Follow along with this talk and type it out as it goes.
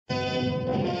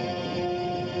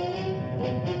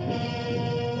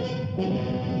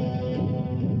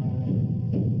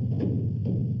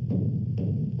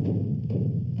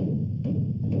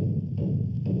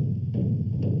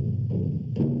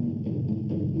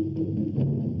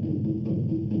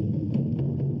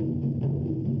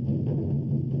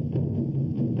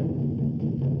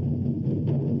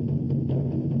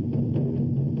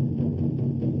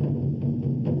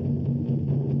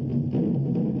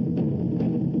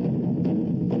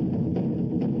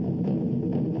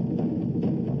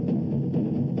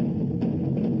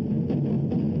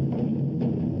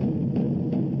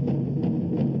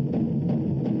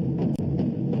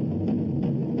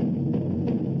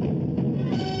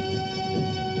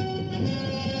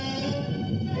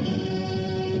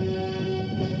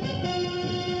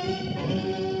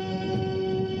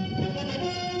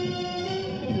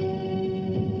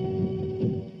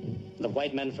The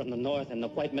white men from the north and the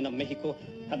white men of Mexico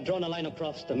have drawn a line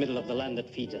across the middle of the land that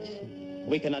feeds us.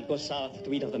 We cannot go south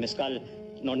to eat of the mezcal,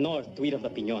 nor north to eat of the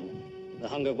piñon. The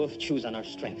hunger wolf chews on our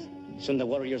strength. Soon the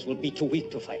warriors will be too weak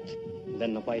to fight.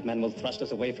 Then the white man will thrust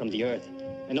us away from the earth,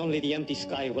 and only the empty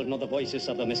sky will know the voices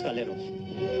of the mezcaleros.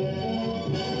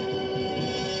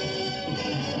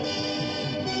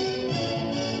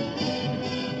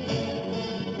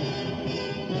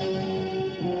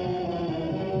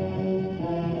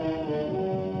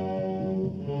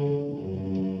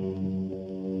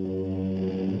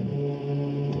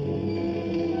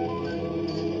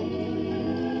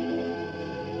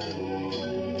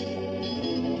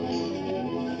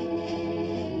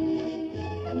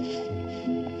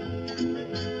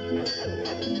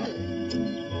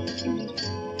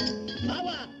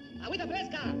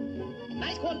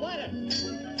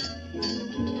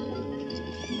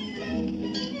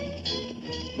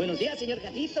 Buenos días, señor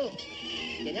Gatito.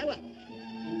 ¿Tiene agua?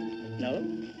 ¿No?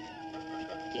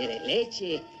 ¿Quiere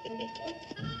leche?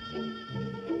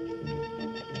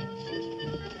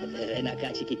 Ven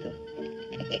acá, chiquito.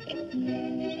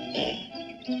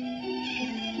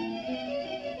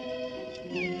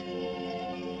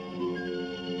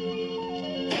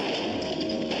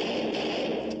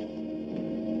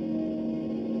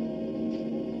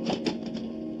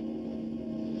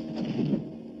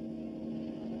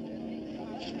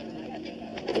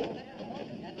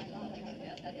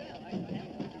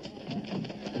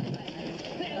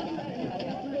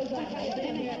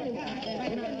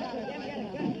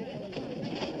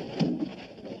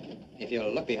 If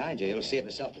you'll look behind you, you'll see it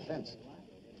in self-defense.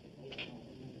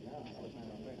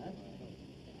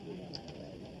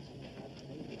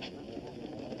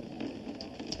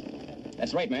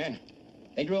 That's right, Mayor.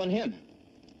 They drew on him.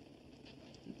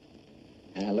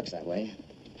 It looks that way.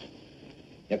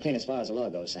 You're clean as far as the law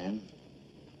goes, Sam.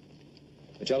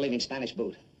 But you're leaving Spanish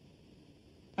boot.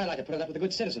 I'd like to put it up with the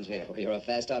good citizens here. Oh, you're a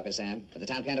fast talker, Sam. But the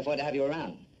town can't afford to have you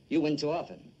around. You win too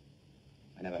often.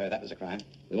 I never heard that was a crime.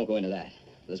 We won't go into that.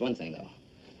 There's one thing, though.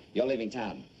 You're leaving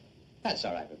town. That's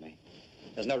all right with me.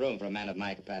 There's no room for a man of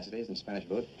my capacities in Spanish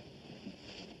boot.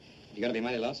 You're gonna be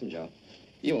mighty lonesome, Joe.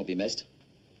 You won't be missed.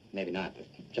 Maybe not, but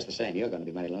just the same, you're gonna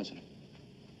be mighty lonesome.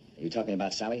 Are you talking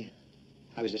about Sally?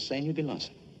 I was just saying you'd be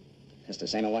lonesome. Just the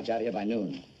same, I want you out of here by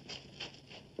noon.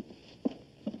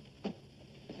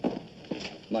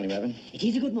 Morning, Reverend. It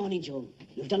is a good morning, Joe.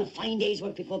 You've done a fine day's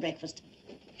work before breakfast.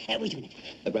 Wait a minute.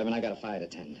 Look, Reverend, I got a fire to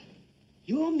tend.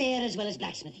 You're mayor as well as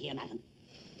blacksmith here, madam.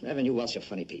 Reverend, you Welsh are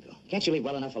funny people. Can't you leave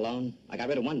well enough alone? I got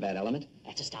rid of one bad element.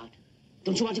 That's a start.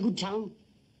 Don't you want a good town?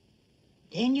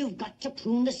 Then you've got to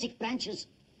prune the sick branches.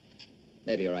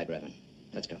 Maybe you're right, Reverend.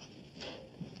 Let's go.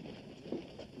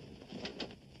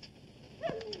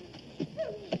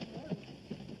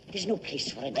 There's no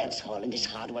place for a dance hall in this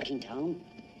hard-working town.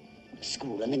 The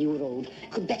school and the new road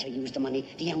could better use the money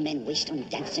the young men waste on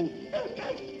dancing.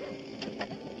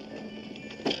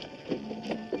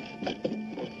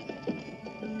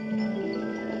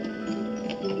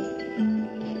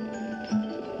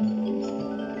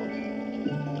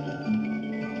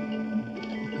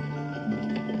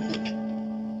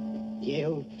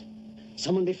 You,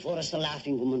 someone before us, the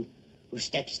laughing woman, whose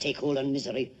steps take hold on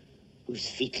misery, whose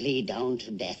feet lead down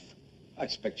to death. I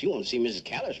expect you want to see Mrs.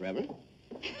 Callis, Reverend.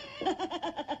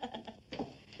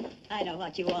 I know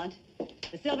what you want.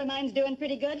 The silver mine's doing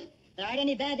pretty good. There aren't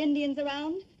any bad Indians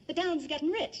around. The town's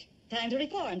getting rich. Time to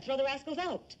reform, throw the rascals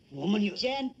out. Woman, you...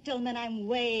 Gentlemen, I'm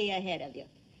way ahead of you.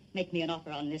 Make me an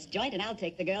offer on this joint, and I'll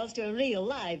take the girls to a real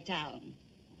live town.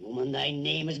 Woman, thy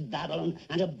name is Babylon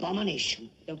and abomination.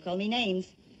 Don't call me names.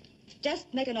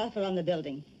 Just make an offer on the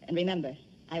building. And remember,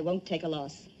 I won't take a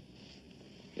loss.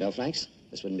 You know, Franks,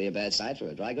 this wouldn't be a bad site for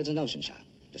a dry goods and notion shop.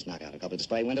 Just knock out a couple of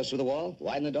display windows through the wall,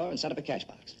 widen the door, and set up a cash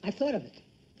box. I've thought of it.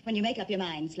 When you make up your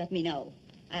minds, let me know.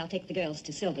 I'll take the girls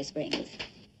to Silver Springs.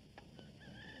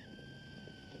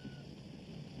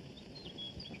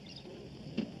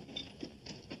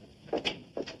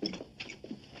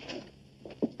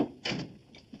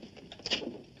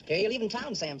 Here you're leaving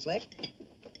town, Sam Slick.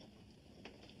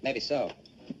 Maybe so.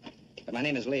 But my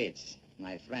name is Leeds.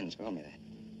 My friends call me that.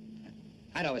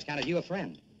 I'd always counted you a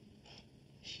friend.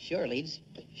 Sure, Leeds.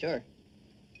 Sure.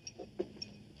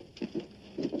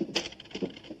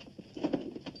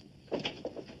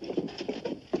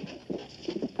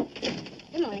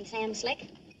 Good morning, Sam Slick.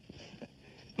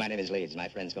 My name is Leeds. My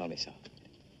friends call me so.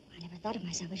 I never thought of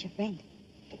myself as your friend.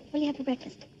 What do you have for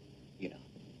breakfast? You know.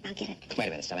 I'll get it. Wait a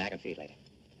minute, Stella. I can feed later.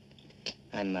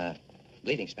 I'm,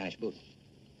 bleeding Spanish boot.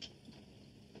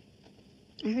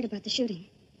 I heard about the shooting.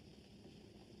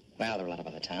 Well, there are a lot of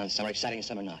other towns. Some are exciting and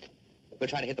some are not. We'll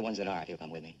try to hit the ones that are if you'll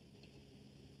come with me.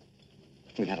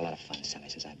 We've had a lot of fun, Sally,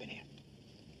 since I've been here.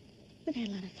 We've had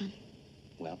a lot of fun.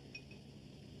 Well?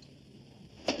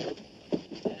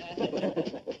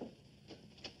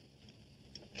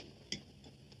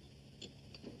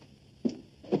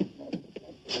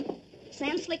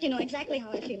 Sam Slick, you know exactly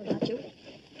how I feel about you.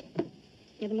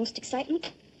 You're the most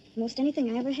excitement, most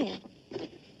anything I ever had.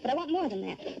 But I want more than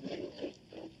that.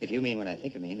 If you mean what I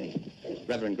think I mean, the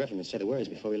Reverend Griffin would say the words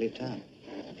before we leave town.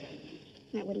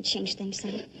 That wouldn't change things,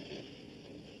 Sam.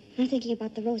 I'm thinking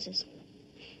about the roses.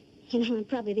 You know, I'm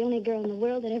probably the only girl in the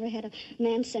world that ever had a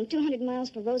man send 200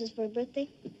 miles for roses for her birthday.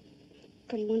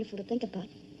 Pretty wonderful to think about.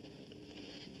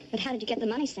 But how did you get the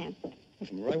money, Sam?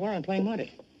 From Roy Warren playing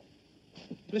Monty.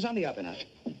 He was on the up and up.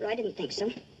 I didn't think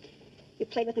so. You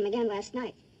played with him again last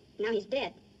night. Now he's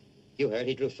dead. You heard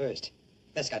he drew first.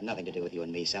 That's got nothing to do with you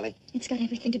and me, Sally. It's got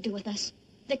everything to do with us.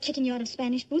 They're kicking you out of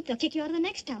Spanish Boot. They'll kick you out of the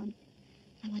next town.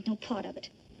 I want no part of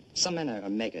it. Some men are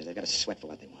makers. They've got to sweat for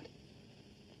what they want.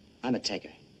 I'm a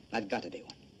taker. I've got to be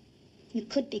one. You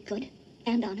could be good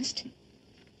and honest.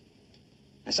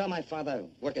 I saw my father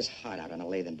work his heart out on a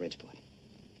lathe in Bridgeport.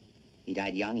 He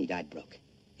died young, he died broke.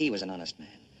 He was an honest man.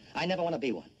 I never want to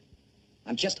be one.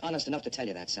 I'm just honest enough to tell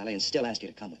you that, Sally, and still ask you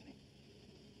to come with me.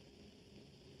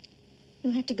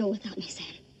 You'll have to go without me, Sam.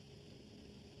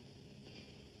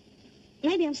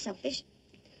 Maybe I'm selfish.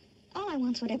 All I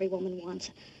want's what every woman wants.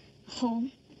 A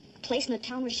home, a place in the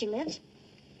town where she lives,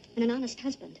 and an honest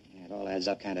husband. Yeah, it all adds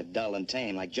up kind of dull and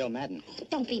tame, like Joe Madden.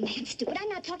 Don't be mad, stupid. I'm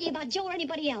not talking about Joe or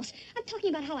anybody else. I'm talking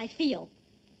about how I feel.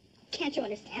 Can't you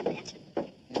understand that?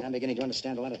 Yeah, I'm beginning to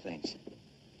understand a lot of things.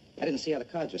 I didn't see how the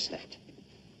cards were stacked.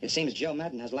 It seems Joe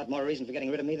Madden has a lot more reason for getting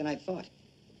rid of me than I thought.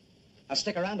 I'll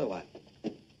stick around a while.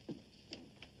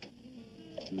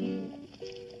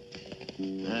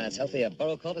 As healthy a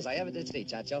burro colt as I ever did see,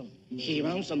 Chacho. He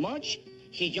runs so much,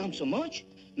 he jumps so much,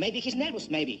 maybe he's nervous,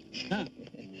 maybe. Huh?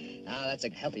 Ah, that's a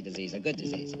healthy disease, a good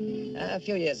disease. A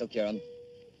few years will cure him.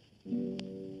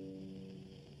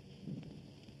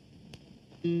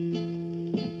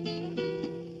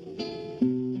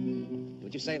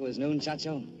 Would you say it was noon,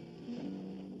 Chacho?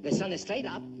 The sun is straight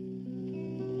up.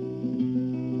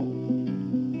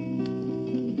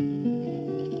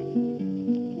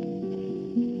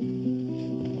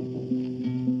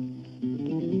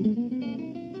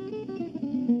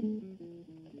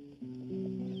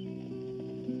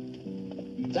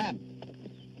 Sam.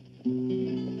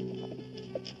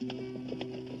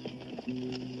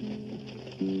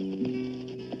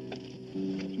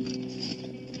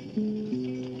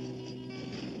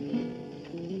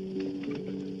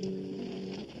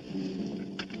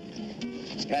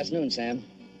 It's past noon, Sam.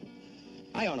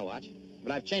 I own a watch,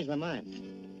 but I've changed my mind.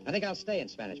 I think I'll stay in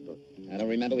Spanish Boot. I don't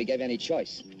remember we gave you any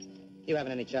choice. You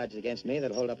haven't any charges against me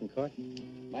that'll hold up in court?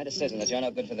 My decision that you're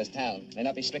no good for this town may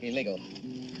not be strictly legal,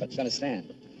 but it's going to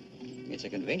stand. It's a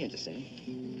convenient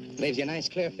decision. Leaves you a nice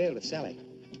clear field with Sally.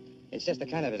 It's just the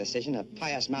kind of a decision a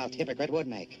pious-mouthed hypocrite would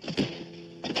make.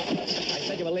 I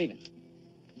said you were leaving.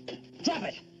 Drop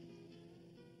it!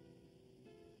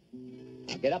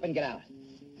 Get up and get out.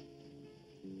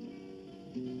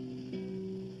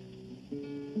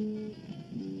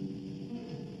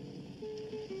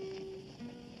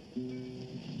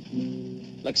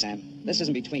 Look, Sam, this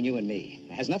isn't between you and me.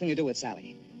 It has nothing to do with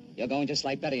Sally. You're going just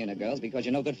like Betty and her girls because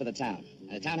you're no good for the town.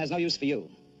 And the town has no use for you.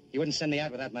 You wouldn't send me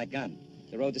out without my gun.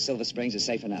 The road to Silver Springs is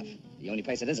safe enough. The only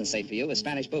place that isn't safe for you is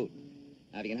Spanish Boot.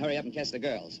 Now, if you can hurry up and catch the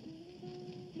girls.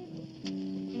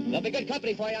 There'll be good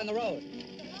company for you on the road.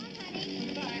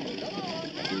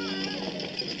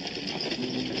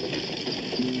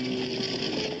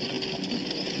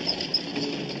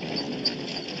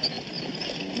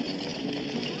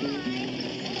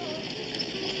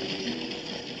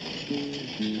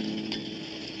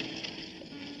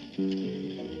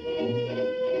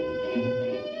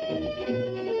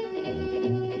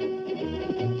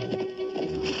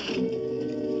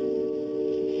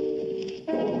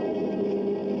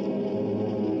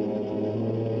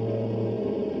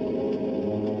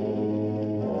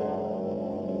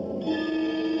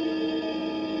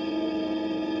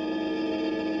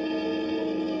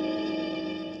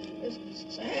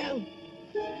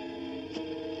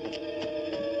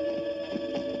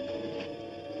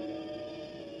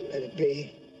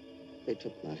 They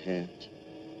took my hands.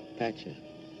 Apaches.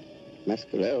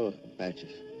 Mescalero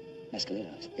Apaches.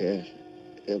 Mescaleros? Yes.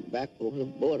 They're back over the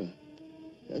border.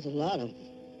 There's a lot of them.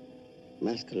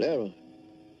 Mescalero.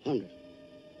 100.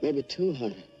 Maybe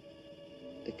 200.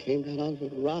 They came down out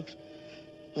of the rocks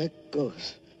like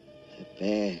ghosts. They're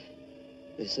bad.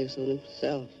 They say so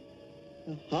themselves.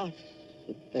 Their hearts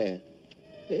are bad.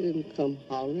 They didn't come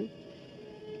hollering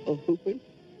or whooping.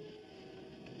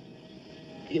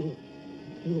 You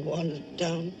wander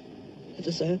down at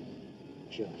the sand?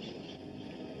 Sure.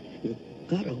 You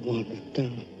gotta wander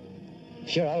down.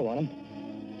 Sure, I'll want him.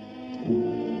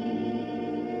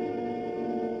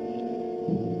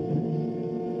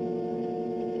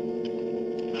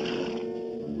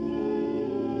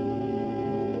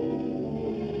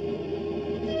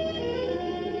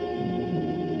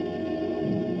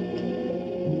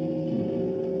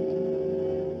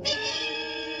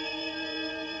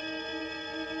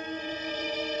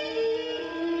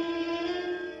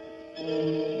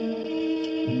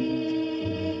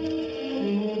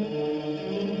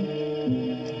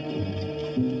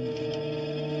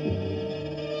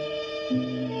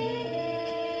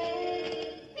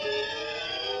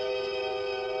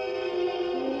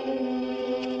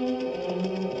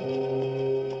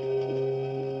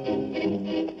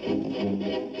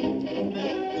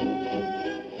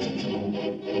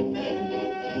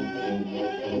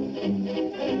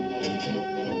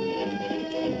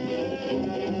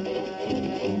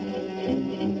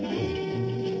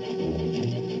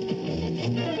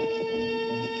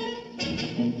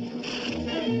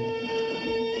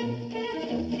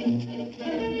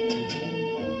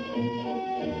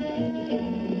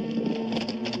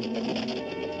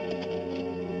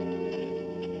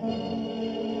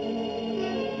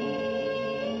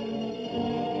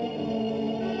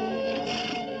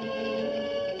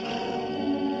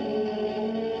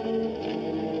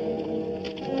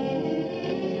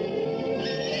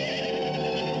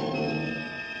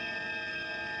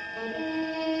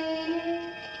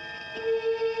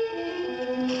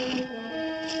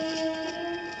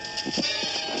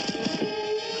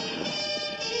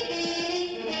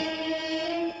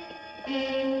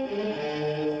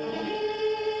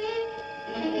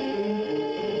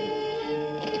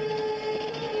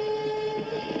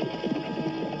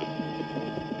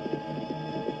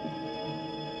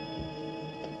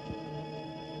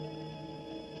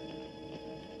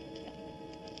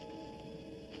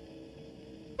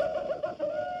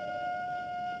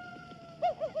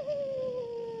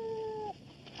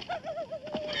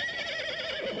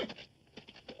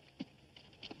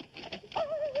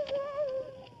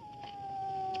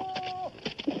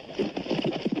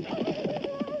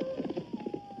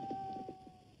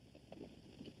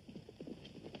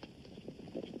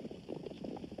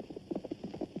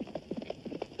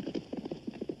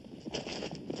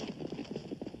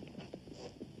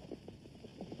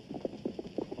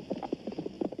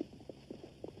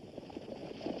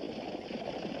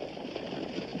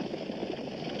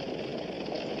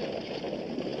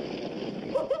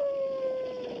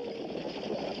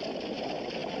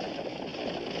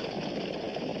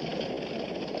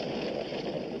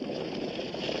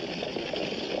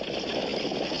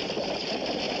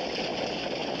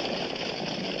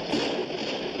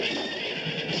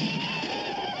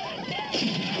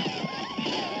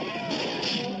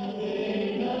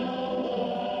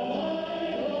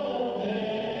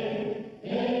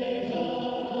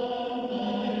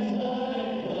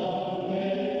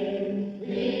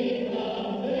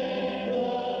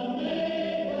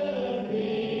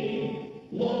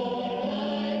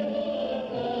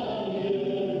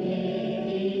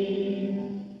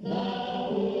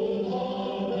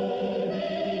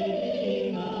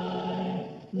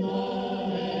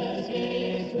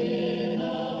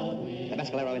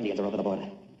 Indians are over the border.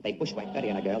 They bushwhacked Betty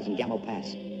and her girls in Gamo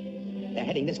Pass. They're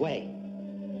heading this way.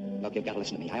 Look, you've got to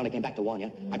listen to me. I only came back to warn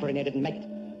you. I pretty near didn't make it.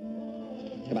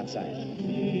 Come outside.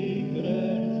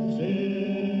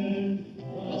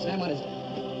 Well, Sam, what is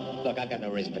it? Look, I've got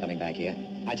no reason for coming back here.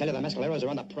 I tell you, the Mescaleros are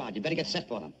on the prod. You'd better get set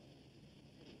for them.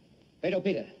 Pedro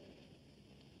Peter.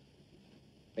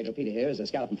 Pedro Peter here is a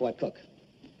scout from Fort Cook.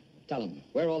 Tell him,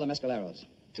 where are all the Mescaleros?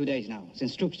 2 days now,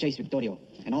 since troops chased Victorio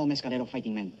and all Mescalero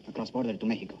fighting men across border to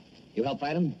Mexico. You helped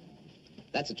fight them?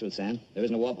 That's the truth, Sam. There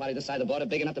isn't a war party this side of the border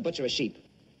big enough to butcher a sheep.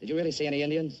 Did you really see any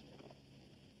Indians?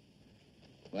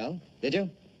 Well, did you?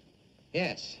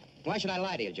 Yes. Why should I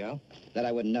lie to you, Joe? That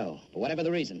I wouldn't know. But whatever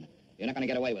the reason, you're not going to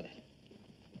get away with it.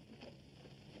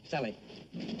 Sally,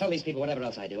 tell these people whatever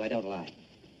else I do, I don't lie.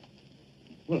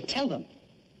 Well, tell them.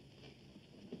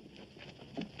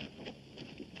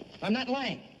 I'm not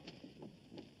lying.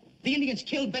 The Indians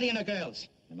killed Betty and her girls.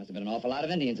 There must have been an awful lot of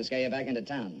Indians to scare you back into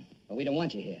town. But we don't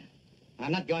want you here.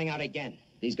 I'm not going out again.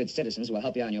 These good citizens will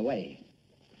help you on your way.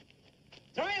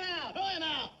 Throw him out! Throw him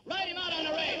out! Ride him out on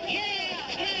the rail! Yeah!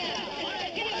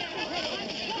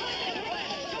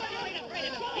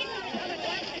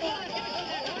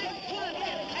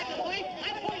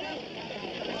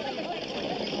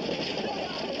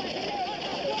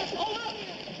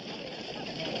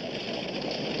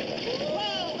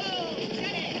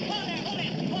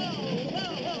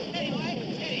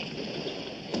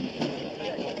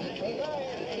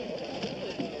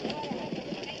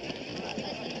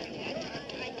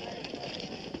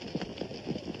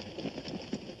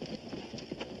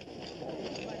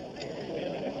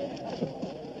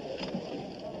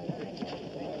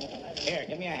 Here,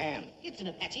 give me a hand. It's an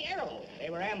Apache arrow. They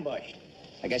were ambushed.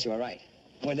 I guess you were right.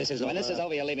 When this is over... When this is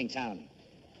over, you're leaving town.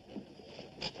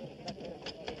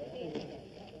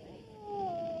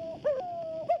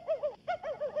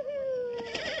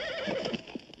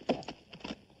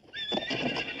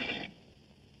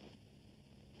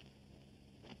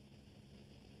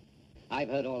 I've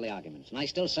heard all the arguments, and I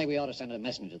still say we ought to send a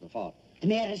messenger to the fort. The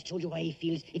mayor has told you why he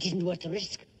feels it isn't worth the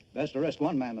risk. Best to risk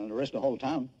one man than to risk the whole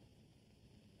town.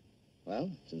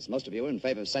 Well, since most of you are in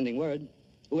favor of sending word,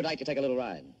 who would like to take a little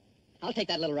ride? I'll take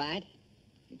that little ride.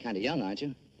 You're kind of young, aren't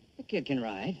you? The kid can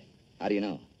ride. How do you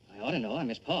know? I ought to know. I'm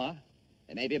his pa.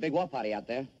 There may be a big war party out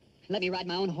there. Let me ride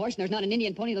my own horse, and there's not an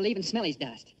Indian pony that'll even smell his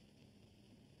dust.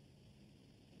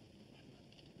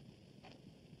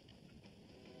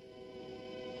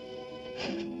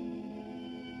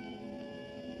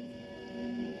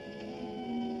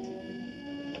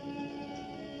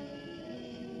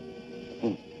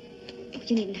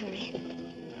 You needn't hurry.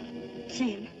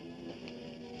 Sam,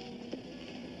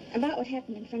 about what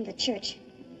happened in front of the church,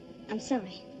 I'm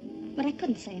sorry, but I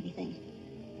couldn't say anything.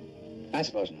 I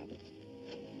suppose not.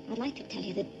 I'd like to tell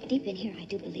you that deep in here I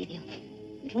do believe you.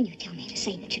 But when you tell me to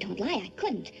say that you don't lie, I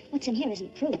couldn't. What's in here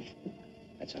isn't proof.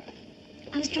 That's all right.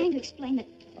 I was trying to explain that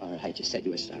All right, you said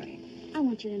you were sorry. I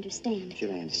want you to understand.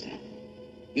 Sure, I understand.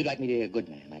 You'd like me to be a good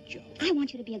man like Joe. I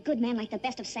want you to be a good man like the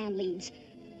best of Sam Leeds.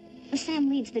 The Sam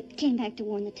Leeds that came back to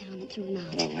warn the town and threw him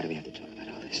out. Oh, why do we have to talk about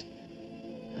all this?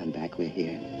 I'm back, we're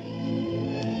here.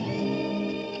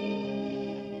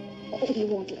 Oh, you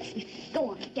won't listen.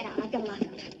 Go on, get out. I've got a lockout.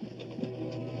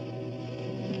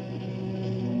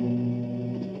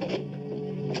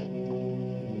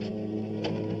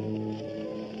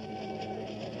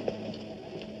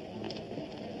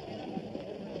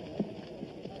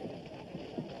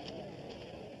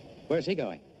 Where's he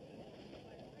going?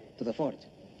 To the fort.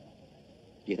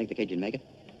 Do you think the kid can make it?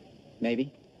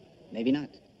 Maybe. Maybe not.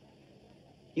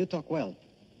 You talk well.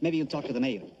 Maybe you'll talk to the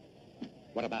mayor.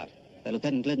 What about? The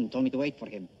Lieutenant Glidden told me to wait for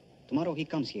him. Tomorrow he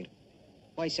comes here.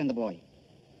 Why send the boy?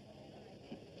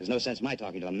 There's no sense my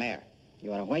talking to the mayor.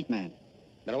 You are a white man.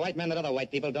 But a white man that other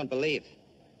white people don't believe.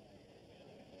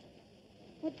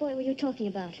 What boy were you talking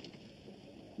about?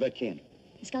 Bert Keane.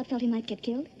 The scout felt he might get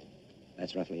killed?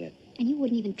 That's roughly it. And you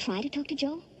wouldn't even try to talk to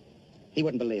Joe? He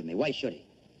wouldn't believe me. Why should he?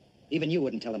 Even you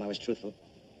wouldn't tell him I was truthful.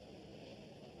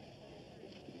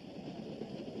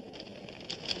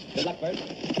 Good luck, Bert.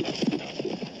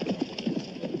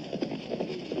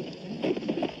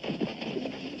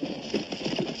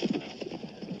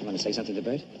 You want to say something to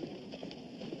Bert?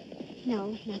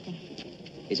 No, nothing.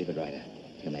 He's a good rider.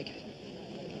 He'll make it.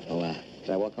 Oh,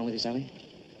 can I walk home with you, Sally?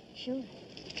 Sure.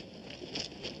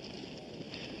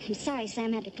 I'm sorry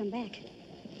Sam had to come back.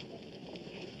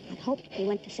 I'd hoped he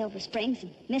went to Silver Springs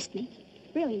and missed me.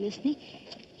 Really missed me.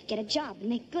 Get a job and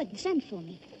make good and send for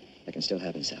me. That can still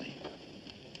happen, Sally.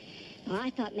 Well, I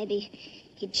thought maybe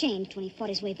he'd changed when he fought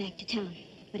his way back to town.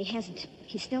 But he hasn't.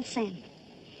 He's still Sam.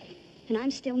 And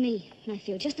I'm still me. And I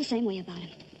feel just the same way about him.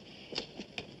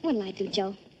 What'll I do,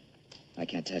 Joe? I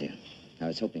can't tell you. I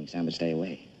was hoping Sam would stay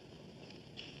away.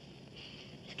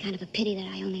 It's kind of a pity that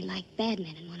I only like bad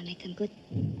men and want to make them good.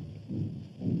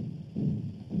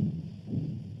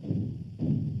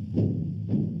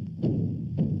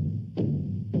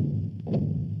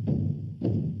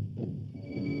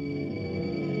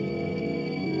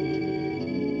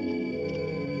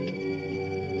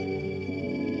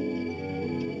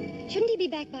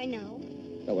 back by now.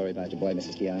 Don't worry about your boy,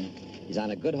 Mrs. Keon. He's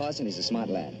on a good horse and he's a smart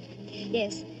lad.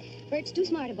 Yes. Bert's too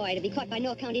smart a boy to be caught by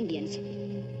no-account Indians.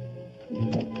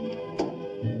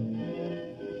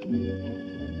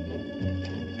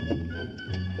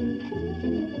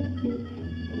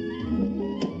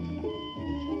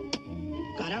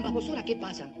 Caramba, Josura, ¿qué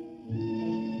pasa?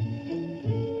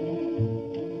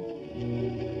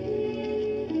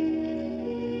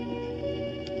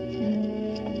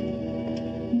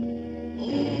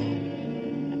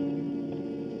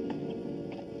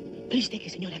 Please take a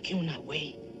señora Kiuna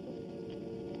away.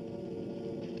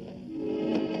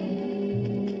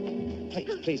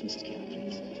 Please, Mrs. Keon,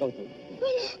 please. Go through.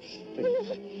 Oh, no. Please. Oh, no.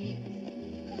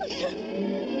 Oh,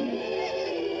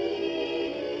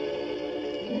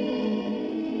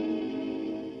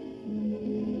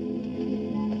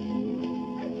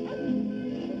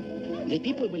 no. The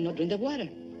people will not drink the water.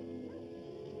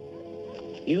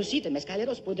 You see, the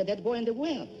mescaleros put the dead boy in the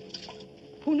well.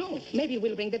 Who knows? Maybe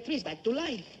we'll bring the trees back to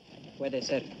life. Puede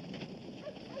ser.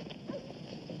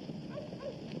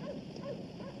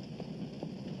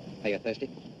 Are you thirsty?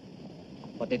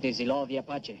 But it is the law of the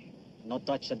Apache. No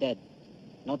touch the dead.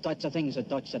 No touch the things that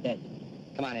touch the dead.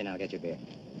 Come on in, I'll get your beer.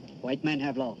 White men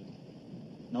have law.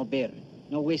 No beer.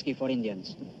 No whiskey for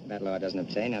Indians. That law doesn't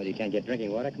obtain now that you can't get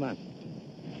drinking water. Come on.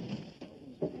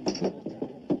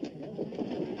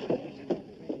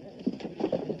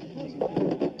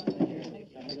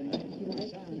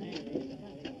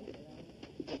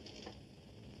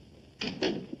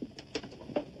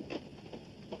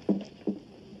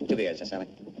 Two beers, Sally.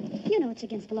 You know it's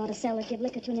against the law to sell or give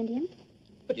liquor to an Indian.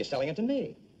 But you're selling it to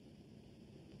me.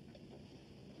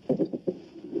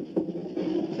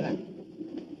 Sit down.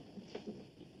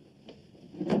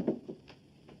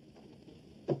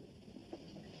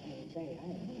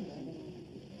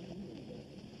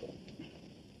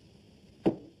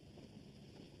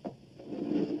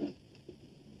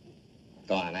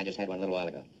 Go on, I just had one a little while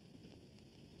ago.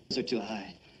 Those are too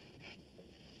high.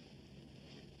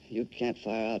 You can't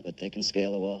fire out, but they can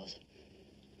scale the walls.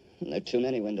 And there are too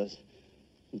many windows,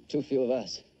 and too few of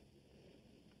us.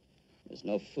 There's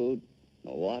no food,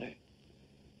 no water,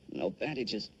 no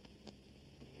bandages.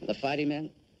 The fighting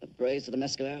men, the braves of the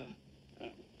Mescalero,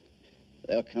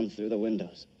 they'll come through the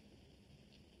windows.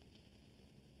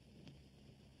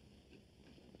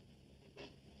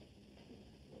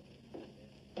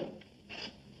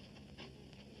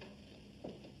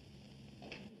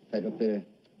 Pedro Peter.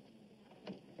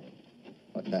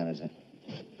 What time is it?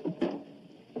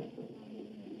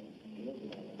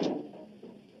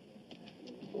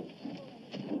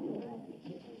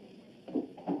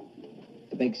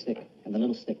 The big stick and the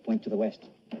little stick point to the west.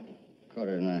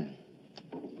 9:15.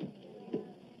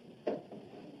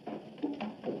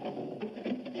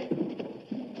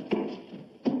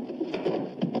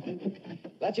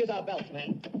 Let's use our belts,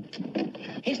 man.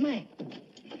 Here's mine.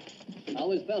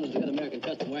 Always felt as a good American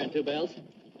custom wearing two belts.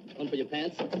 One for your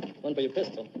pants, one for your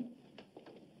pistol.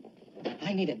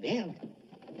 I need a belt.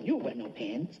 You wear no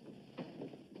pants.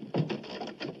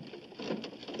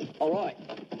 All right.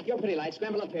 You're pretty light.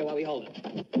 Scramble up here while we hold it.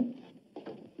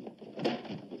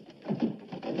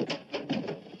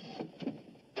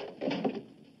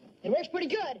 It works pretty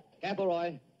good. Careful,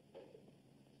 Roy.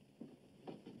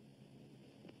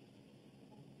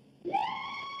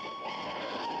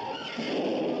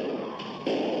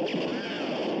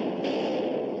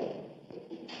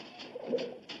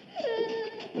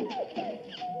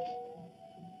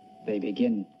 They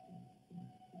begin.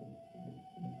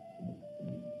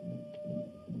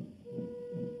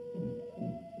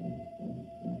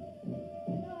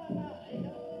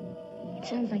 It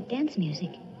sounds like dance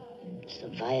music. It's the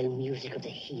vile music of the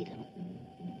heathen.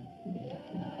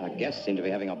 Our guests seem to be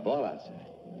having a ball outside.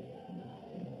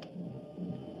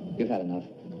 You've had enough.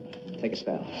 Take a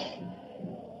spell.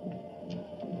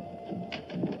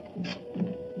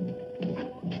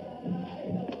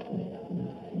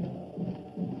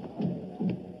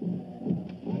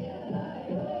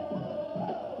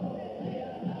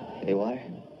 Any water?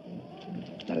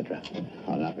 Not a drop.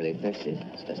 I'm not really thirsty.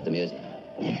 It's just the music.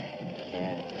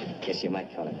 Yeah, guess you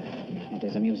might call it that. It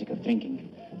is the music of drinking.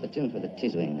 The tune for the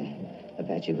Tiswing, the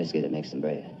Apache whiskey that makes them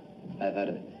brave. I've heard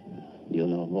of it. You'll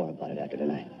know more about it after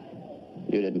tonight.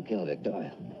 You didn't kill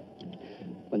Victoria.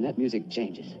 When that music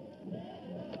changes,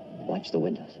 watch the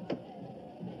windows.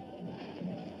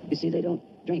 You see, they don't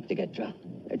drink to get drunk.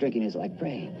 Their drinking is like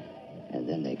praying, and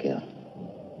then they kill.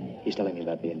 He's telling me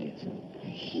about the Indians.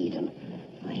 Heathen.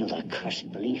 I know their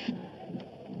cursed belief.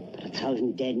 That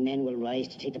 1,000 dead men will rise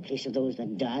to take the place of those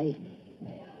that die.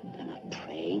 They're not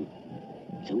praying.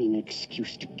 It's only an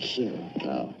excuse to kill.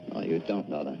 No, you don't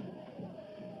know them.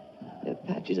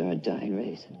 Apaches are a dying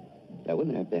race. Their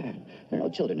women are bare. There are no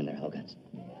children in their hogans.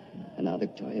 And now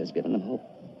Victoria has given them hope.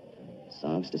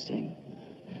 Songs to sing.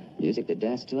 Music to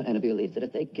dance to, and a belief that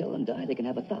if they kill and die, they can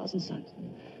have 1,000 sons.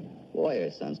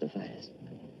 Warriors' sons to fight us.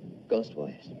 Ghost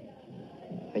warriors.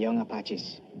 The young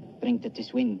Apaches bring to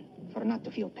this wind for not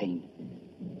to feel pain.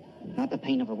 Not the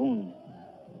pain of a wound.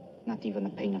 Not even the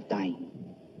pain of dying.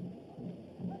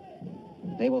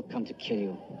 They will come to kill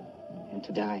you and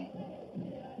to die.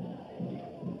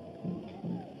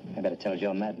 I better tell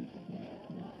Joe Madden.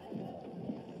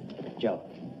 Joe.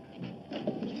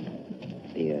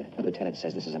 The lieutenant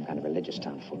says this is some kind of religious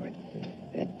tomfoolery.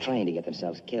 They're trying to get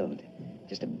themselves killed.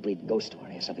 Just to breed ghost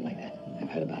warriors, something like that. I've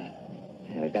heard about it.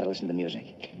 And we've got to listen to the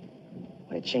music.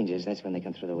 When it changes, that's when they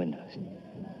come through the windows.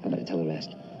 I better tell the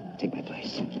rest. Take my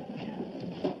place.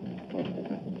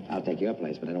 I'll take your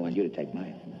place, but I don't want you to take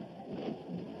mine.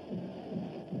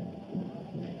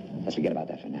 Let's forget about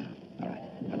that for now. All right,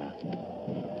 for now.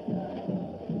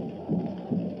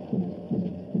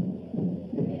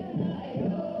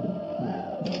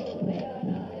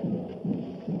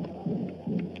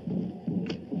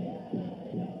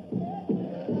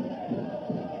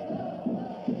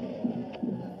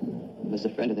 As a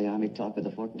friend of the army talked with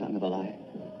the forked tongue of a lie.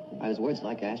 Are his words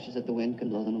like ashes that the wind can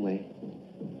blow them away?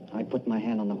 I put my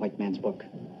hand on the white man's book.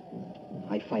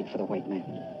 I fight for the white man.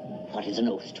 What is an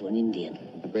oath to an Indian?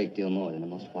 A great deal more than to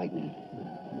most white men.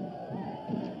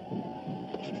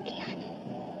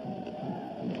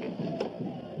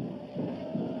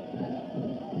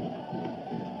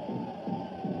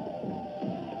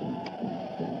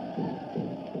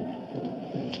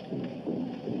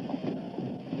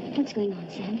 What's going on,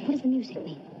 Sam? What does the music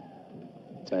mean?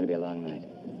 It's going to be a long night.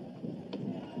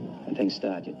 When things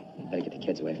start, you'd better get the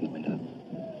kids away from the window.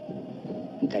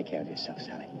 And take care of yourself,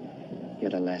 Sally.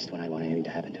 You're the last one I want anything to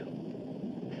happen to.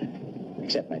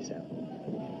 Except myself.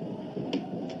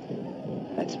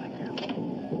 That's my girl.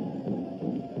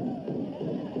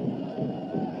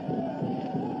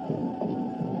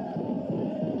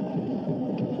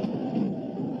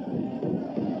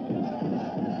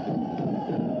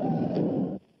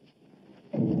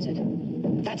 That's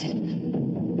it. That's it.